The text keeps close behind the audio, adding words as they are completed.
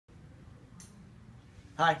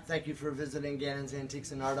Hi, thank you for visiting Gannon's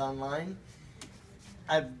Antiques and Art Online.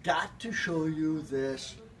 I've got to show you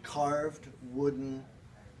this carved wooden,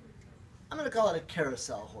 I'm going to call it a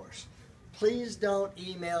carousel horse. Please don't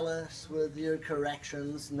email us with your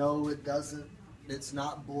corrections. No, it doesn't. It's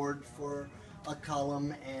not bored for a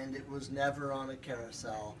column and it was never on a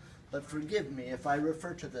carousel. But forgive me if I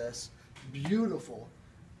refer to this beautiful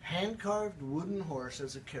hand-carved wooden horse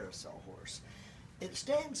as a carousel horse. It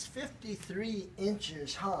stands 53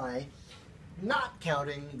 inches high, not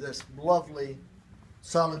counting this lovely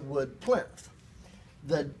solid wood plinth.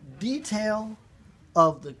 The detail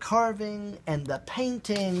of the carving and the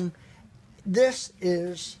painting, this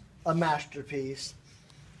is a masterpiece.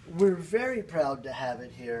 We're very proud to have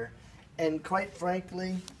it here, and quite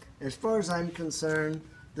frankly, as far as I'm concerned,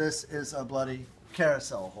 this is a bloody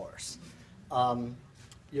carousel horse.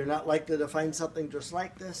 You're not likely to find something just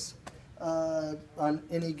like this on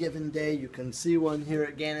any given day. You can see one here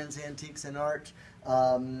at Gannon's Antiques and Art.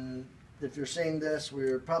 If you're seeing this,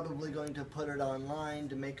 we're probably going to put it online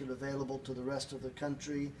to make it available to the rest of the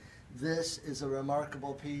country. This is a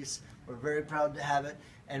remarkable piece. We're very proud to have it.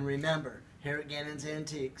 And remember, here at Gannon's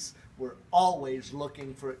Antiques, we're always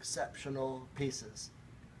looking for exceptional pieces.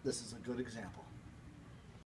 This is a good example.